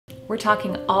We're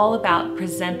talking all about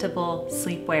presentable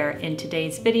sleepwear in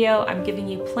today's video. I'm giving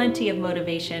you plenty of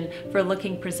motivation for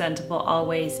looking presentable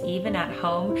always, even at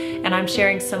home, and I'm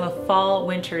sharing some of fall,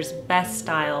 winter's best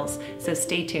styles, so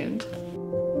stay tuned.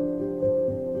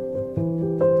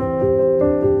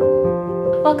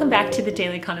 Welcome back to the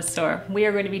Daily Connoisseur. We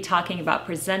are going to be talking about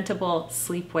presentable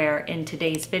sleepwear in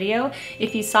today's video.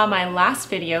 If you saw my last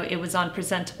video, it was on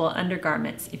presentable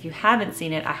undergarments. If you haven't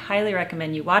seen it, I highly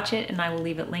recommend you watch it, and I will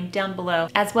leave it linked down below,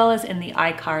 as well as in the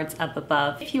iCards up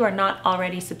above. If you are not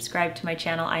already subscribed to my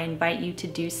channel, I invite you to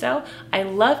do so. I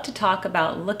love to talk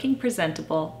about looking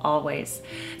presentable always.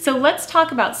 So let's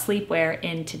talk about sleepwear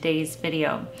in today's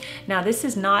video. Now, this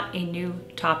is not a new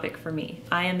topic for me.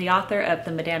 I am the author of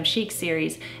the Madame Chic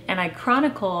series, and I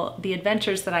chronicle the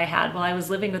adventures that I had while I was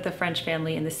living with a French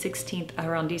family in the 16th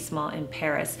arrondissement in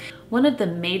Paris. One of the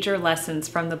major lessons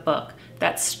from the book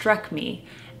that struck me,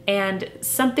 and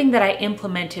something that I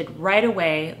implemented right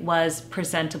away, was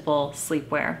presentable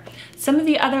sleepwear. Some of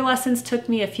the other lessons took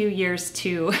me a few years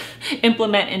to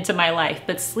implement into my life,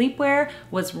 but sleepwear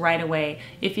was right away.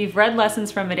 If you've read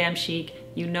Lessons from Madame Chic,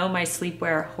 you know my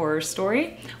sleepwear horror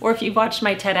story, or if you've watched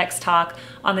my TEDx talk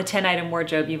on the 10-item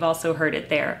wardrobe, you've also heard it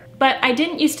there. But I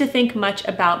didn't used to think much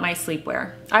about my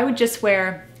sleepwear. I would just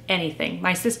wear anything.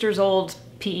 My sister's old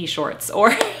PE shorts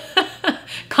or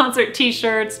concert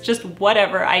t-shirts, just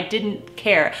whatever. I didn't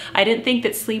care. I didn't think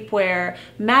that sleepwear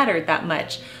mattered that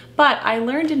much. But I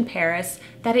learned in Paris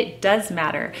that it does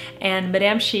matter, and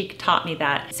Madame Chic taught me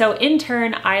that. So in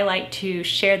turn, I like to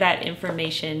share that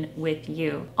information with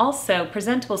you. Also,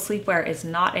 presentable sleepwear is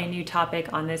not a new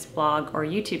topic on this blog or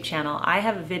YouTube channel. I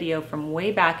have a video from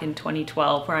way back in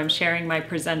 2012 where I'm sharing my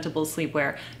presentable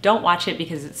sleepwear. Don't watch it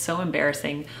because it's so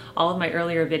embarrassing. All of my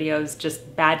earlier videos,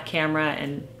 just bad camera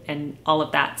and all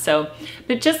of that.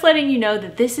 But just letting you know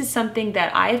that this is something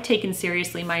that I have taken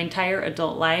seriously my entire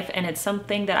adult life, and it's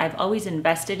something that I've always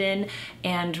invested in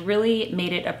and really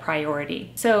made it a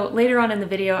priority. So later on in the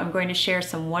video, I'm going to share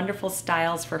some wonderful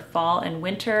styles for fall and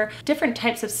winter, different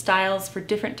types of styles for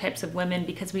different types of women,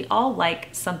 because we all like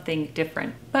something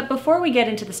different. But before we get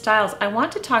into the styles, I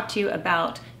want to talk to you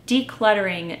about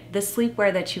decluttering the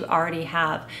sleepwear that you already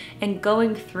have and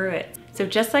going through it. So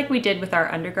just like we did with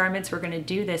our undergarments, we're going to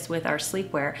do this with our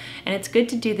sleepwear, and it's good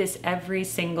to do this every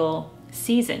single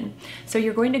season. So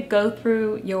you're going to go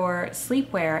through your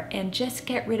sleepwear and just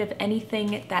get rid of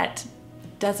anything that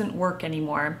doesn't work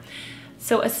anymore.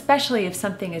 So especially if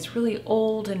something is really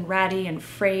old and ratty and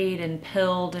frayed and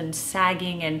pilled and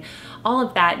sagging and all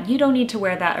of that, you don't need to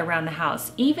wear that around the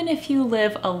house. Even if you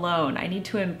live alone, I need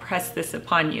to impress this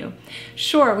upon you.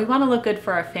 Sure, we want to look good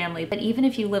for our family, but even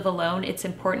if you live alone, it's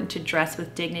important to dress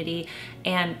with dignity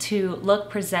and to look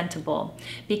presentable,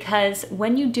 because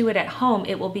when you do it at home,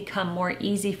 it will become more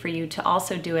easy for you to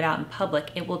also do it out in public.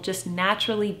 It will just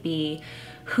naturally be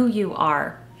who you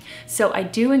are. So I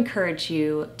do encourage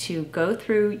you to go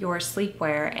through your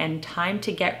sleepwear and time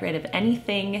to get rid of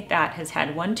anything that has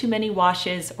had one too many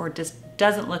washes or just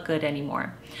doesn't look good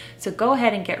anymore. So go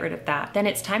ahead and get rid of that. Then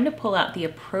it's time to pull out the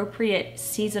appropriate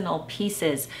seasonal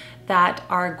pieces that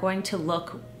are going to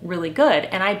look really good.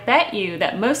 And I bet you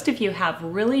that most of you have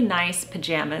really nice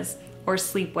pajamas or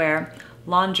sleepwear,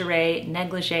 lingerie,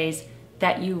 negligees,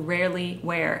 that you rarely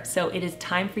wear. So it is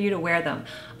time for you to wear them.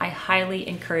 I highly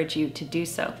encourage you to do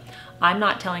so. I'm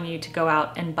not telling you to go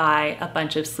out and buy a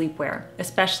bunch of sleepwear,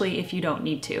 especially if you don't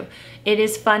need to. It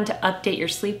is fun to update your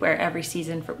sleepwear every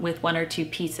season with one or two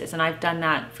pieces, and I've done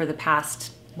that for the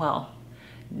past, well,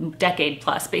 decade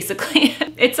plus, basically.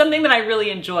 It's something that I really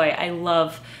enjoy. I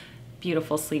love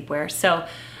beautiful sleepwear. So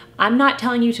I'm not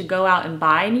telling you to go out and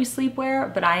buy new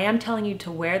sleepwear, but I am telling you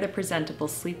to wear the presentable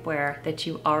sleepwear that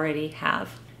you already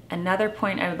have. Another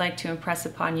point I would like to impress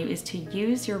upon you is to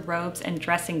use your robes and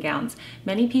dressing gowns.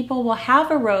 Many people will have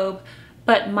a robe,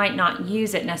 but might not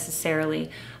use it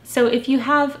necessarily. So if you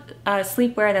have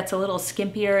sleepwear that's a little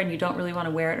skimpier and you don't really want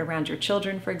to wear it around your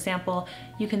children, for example,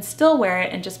 you can still wear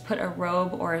it and just put a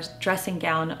robe or a dressing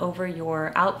gown over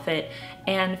your outfit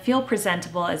and feel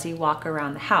presentable as you walk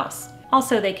around the house.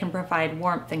 Also, they can provide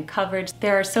warmth and coverage.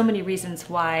 There are so many reasons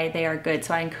why they are good,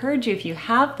 so I encourage you, if you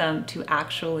have them, to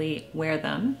actually wear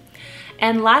them.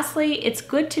 And lastly, it's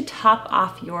good to top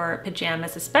off your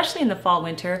pajamas, especially in the fall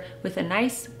winter, with a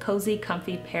nice, cozy,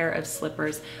 comfy pair of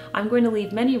slippers. I'm going to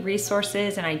leave many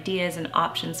resources and ideas and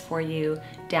options for you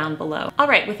down below. All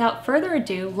right, without further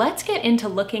ado, let's get into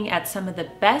looking at some of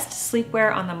the best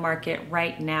sleepwear on the market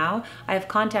right now. I have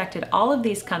contacted all of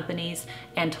these companies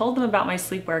and told them about my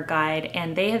sleepwear guide,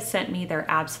 and they have sent me their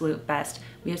absolute best.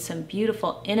 We have some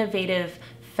beautiful, innovative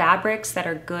fabrics that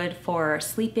are good for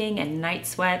sleeping and night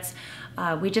sweats.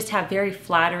 We just have very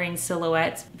flattering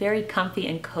silhouettes, very comfy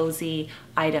and cozy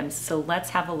items. So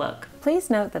let's have a look. Please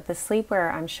note that the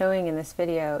sleepwear I'm showing in this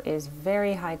video is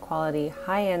very high quality,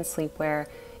 high-end sleepwear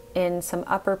in some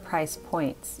upper price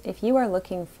points. If you are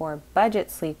looking for budget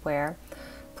sleepwear,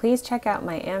 please check out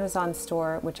my Amazon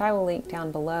store, which I will link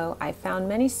down below. I found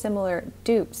many similar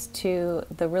dupes to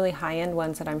the really high-end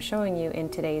ones that I'm showing you in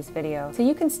today's video. So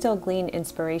you can still glean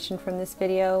inspiration from this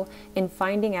video in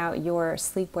finding out your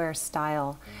sleepwear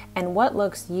style and what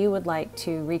looks you would like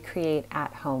to recreate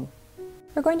at home.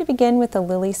 We're going to begin with the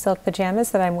Lilysilk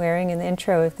pajamas that I'm wearing in the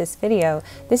intro of this video.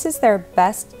 This is their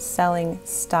best-selling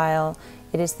style.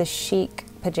 It is the chic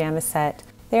pajama set.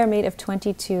 They are made of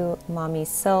 22 mommy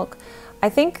silk. I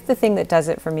think the thing that does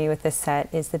it for me with this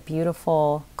set is the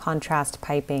beautiful contrast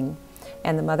piping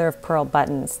and the mother of pearl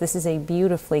buttons. This is a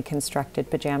beautifully constructed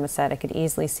pajama set. I could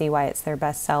easily see why it's their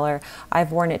best seller.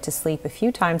 I've worn it to sleep a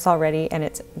few times already and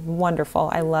it's wonderful.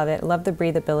 I love it. I love the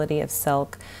breathability of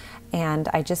silk. And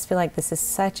I just feel like this is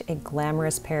such a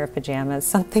glamorous pair of pajamas,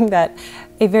 something that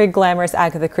a very glamorous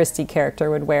Agatha Christie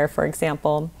character would wear, for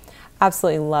example.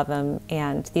 Absolutely love them,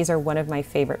 and these are one of my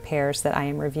favorite pairs that I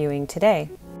am reviewing today.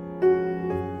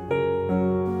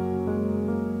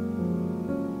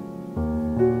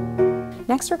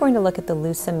 Next, we're going to look at the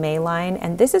Lusomé line,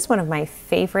 and this is one of my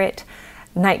favorite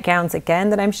nightgowns again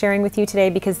that I'm sharing with you today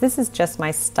because this is just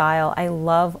my style. I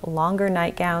love longer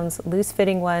nightgowns, loose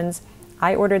fitting ones.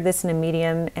 I ordered this in a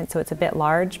medium, and so it's a bit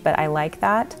large, but I like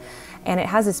that. And it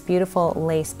has this beautiful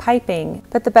lace piping.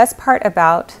 But the best part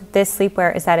about this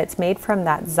sleepwear is that it's made from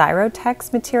that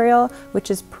Zyrotex material,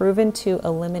 which is proven to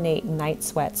eliminate night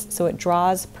sweats. So it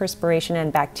draws perspiration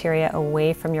and bacteria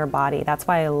away from your body. That's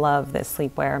why I love this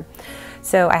sleepwear.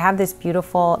 So I have this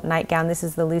beautiful nightgown. This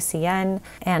is the Lucienne.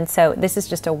 And so this is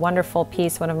just a wonderful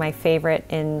piece, one of my favorite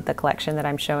in the collection that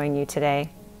I'm showing you today.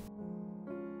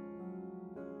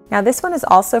 Now this one is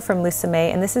also from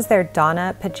Lusomé, and this is their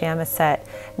Donna pajama set.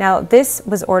 Now this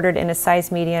was ordered in a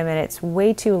size medium and it's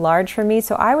way too large for me,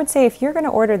 so I would say if you're going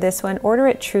to order this one, order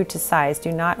it true to size.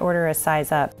 Do not order a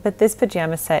size up. But this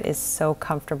pajama set is so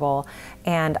comfortable,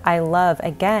 and I love,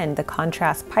 again, the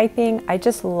contrast piping. I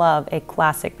just love a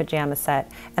classic pajama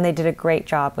set, and they did a great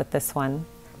job with this one.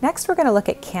 Next we're going to look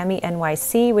at Cami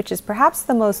NYC, which is perhaps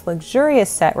the most luxurious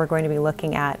set we're going to be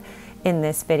looking at in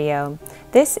this video.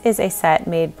 This is a set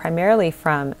made primarily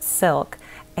from silk,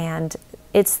 and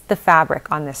it's the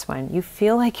fabric on this one. You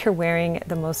feel like you're wearing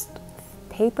the most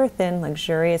paper thin,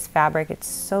 luxurious fabric. It's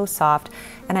so soft,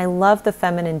 and I love the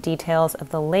feminine details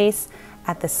of the lace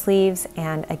at the sleeves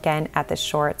and again at the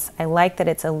shorts. I like that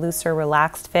it's a looser,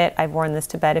 relaxed fit. I've worn this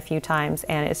to bed a few times,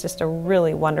 and it's just a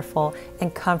really wonderful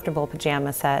and comfortable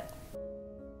pajama set.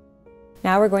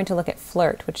 Now we're going to look at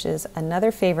Fleur't, which is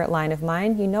another favorite line of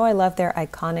mine. You know I love their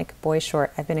iconic boy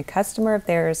short. I've been a customer of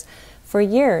theirs for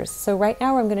years. So right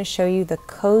now I'm going to show you the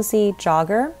cozy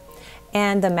jogger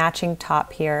and the matching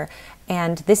top here.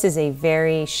 And this is a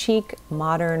very chic,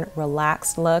 modern,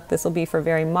 relaxed look. This will be for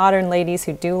very modern ladies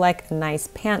who do like a nice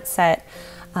pant set.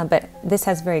 But this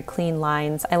has very clean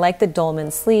lines. I like the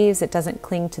dolman sleeves. It doesn't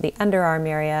cling to the underarm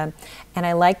area. And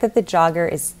I like that the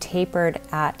jogger is tapered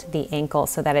at the ankle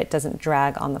so that it doesn't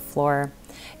drag on the floor.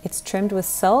 It's trimmed with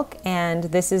silk, and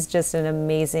this is just an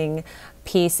amazing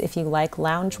piece if you like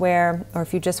loungewear or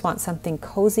if you just want something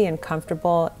cozy and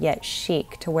comfortable yet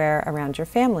chic to wear around your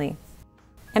family.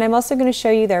 And I'm also going to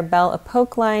show you their Belle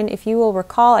Epoque line. If you will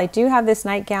recall, I do have this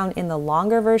nightgown in the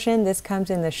longer version. This comes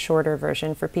in the shorter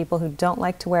version for people who don't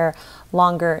like to wear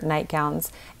longer nightgowns.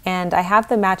 And I have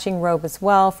the matching robe as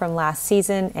well from last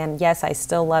season, and yes, I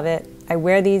still love it. I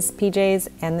wear these PJs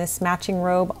and this matching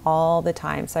robe all the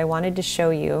time, so I wanted to show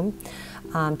you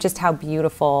just how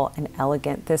beautiful and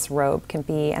elegant this robe can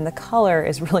be, and the color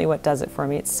is really what does it for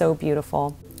me. It's so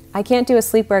beautiful. I can't do a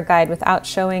sleepwear guide without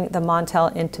showing the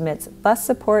Montelle Intimates bust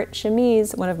support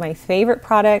chemise, one of my favorite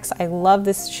products. I love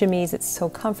this chemise. It's so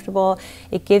comfortable.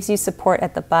 It gives you support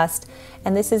at the bust.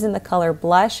 And this is in the color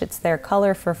blush. It's their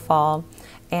color for fall.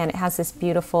 And it has this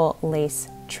beautiful lace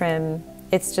trim.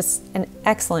 It's just an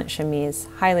excellent chemise.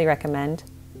 Highly recommend.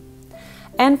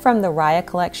 And from the Rya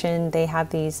Collection, they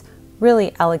have these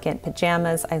really elegant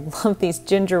pajamas. I love these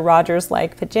Ginger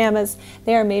Rogers-like pajamas.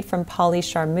 They are made from poly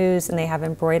charmeuse and they have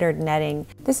embroidered netting.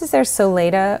 This is their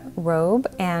Soleda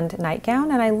robe and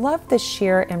nightgown, and I love the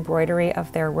sheer embroidery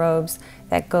of their robes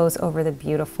that goes over the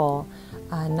beautiful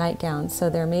nightgown.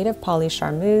 So they're made of poly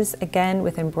charmeuse, again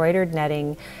with embroidered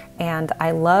netting, and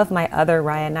I love my other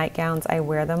Rya nightgowns. I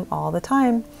wear them all the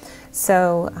time.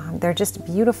 So they're just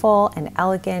beautiful and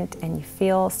elegant, and you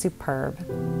feel superb.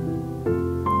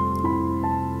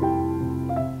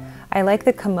 I like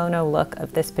the kimono look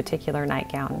of this particular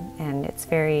nightgown, and it's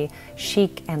very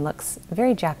chic and looks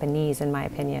very Japanese in my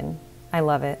opinion. I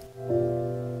love it.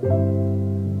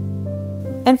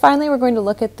 And finally, we're going to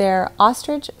look at their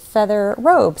ostrich feather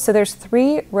robe. So there's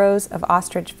 3 rows of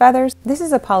ostrich feathers. This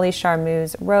is a poly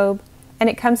charmeuse robe, and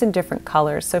it comes in different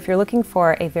colors. So if you're looking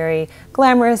for a very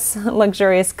glamorous,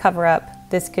 luxurious cover-up,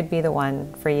 this could be the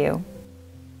one for you.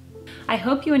 I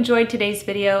hope you enjoyed today's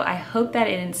video. I hope that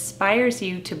it inspires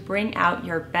you to bring out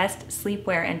your best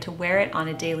sleepwear and to wear it on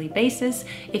a daily basis.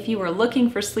 If you were looking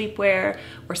for sleepwear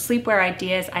or sleepwear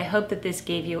ideas, I hope that this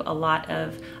gave you a lot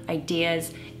of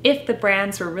ideas. If the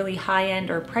brands were really high-end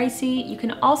or pricey, you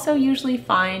can also usually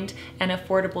find an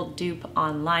affordable dupe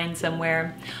online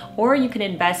somewhere, or you can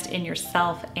invest in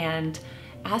yourself and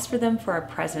ask for them for a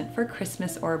present for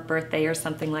Christmas or a birthday or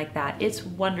something like that. It's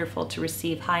wonderful to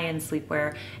receive high-end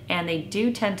sleepwear, and they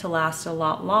do tend to last a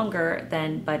lot longer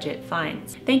than budget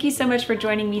finds. Thank you so much for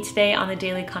joining me today on The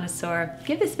Daily Connoisseur.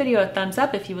 Give this video a thumbs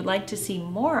up if you would like to see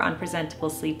more on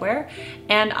presentable sleepwear,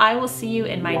 and I will see you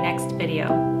in my next video.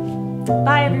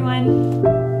 Bye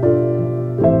everyone!